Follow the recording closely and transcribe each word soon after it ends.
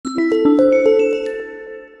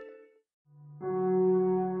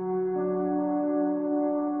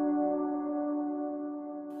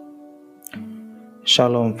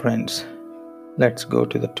Shalom, friends. Let's go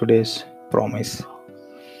to the today's promise.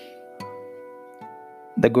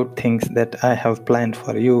 The good things that I have planned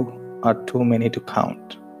for you are too many to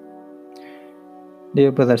count.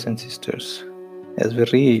 Dear brothers and sisters, as we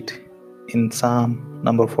read in Psalm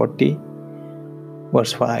number 40,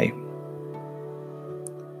 verse 5,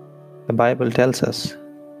 the Bible tells us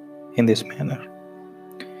in this manner: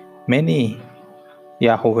 Many,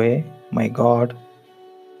 Yahweh, my God,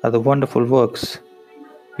 are the wonderful works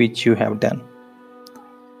which you have done,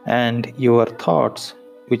 and your thoughts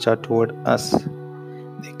which are toward us,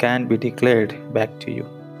 they can be declared back to you.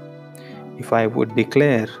 If I would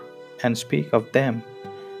declare and speak of them,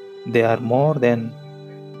 they are more than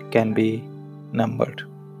can be numbered.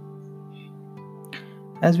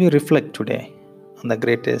 As we reflect today on the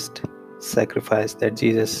greatest sacrifice that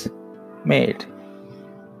Jesus made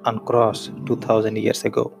on cross 2000 years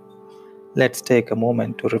ago, let's take a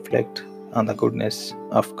moment to reflect on the goodness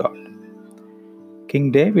of God.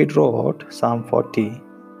 King David wrote Psalm 40,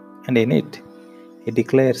 and in it he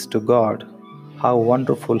declares to God how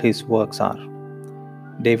wonderful his works are.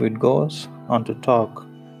 David goes on to talk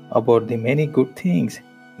about the many good things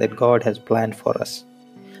that God has planned for us.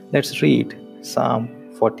 Let's read Psalm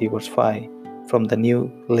 40 verse 5 from the New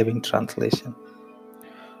Living Translation.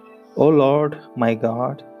 O Lord, my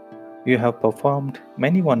God, you have performed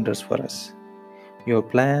many wonders for us. Your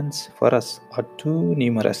plans for us are too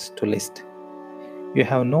numerous to list. You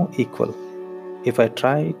have no equal. If I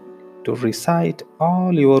tried to recite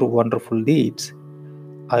all your wonderful deeds,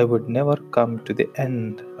 I would never come to the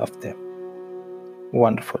end of them.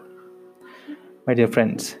 Wonderful. My dear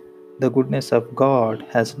friends, the goodness of God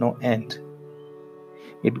has no end.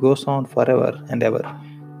 It goes on forever and ever.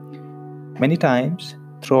 Many times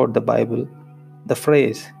throughout the Bible, the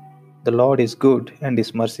phrase, "The Lord is good and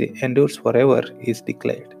His mercy endures forever," is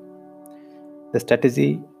declared. The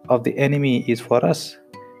strategy of the enemy is for us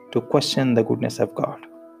to question the goodness of God.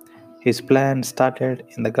 His plan started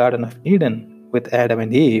in the Garden of Eden with Adam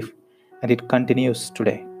and Eve, and it continues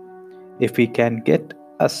today. If we can get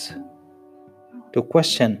us to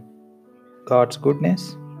question God's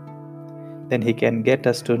goodness, then He can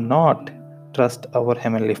get us to not trust our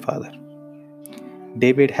Heavenly Father.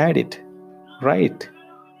 David had it right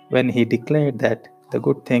when he declared that the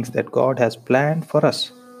good things that God has planned for us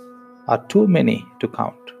are too many to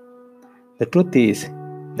count. The truth is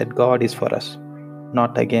that God is for us,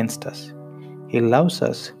 not against us. He loves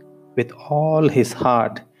us with all His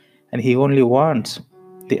heart, and He only wants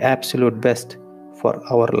the absolute best for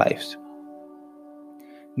our lives.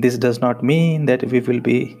 This does not mean that we will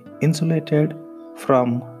be insulated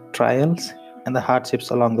from trials and the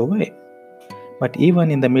hardships along the way. But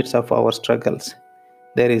even in the midst of our struggles,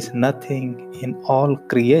 there is nothing in all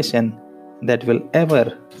creation that will ever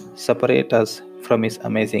separate us from His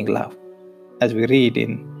amazing love. As we read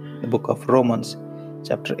in the book of Romans,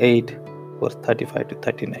 chapter 8, verse 35 to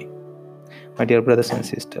 39. My dear brothers and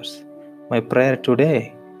sisters, my prayer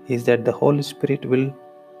today is that the Holy Spirit will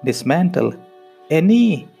dismantle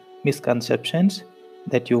any misconceptions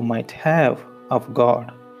that you might have of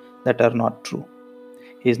God that are not true.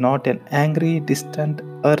 He is not an angry, distant,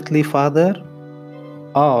 earthly father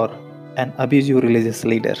or an abusive religious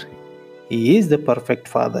leader. He is the perfect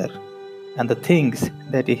father, and the things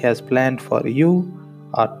that He has planned for you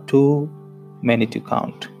are too many to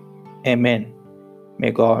count. Amen.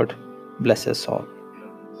 May God bless us all.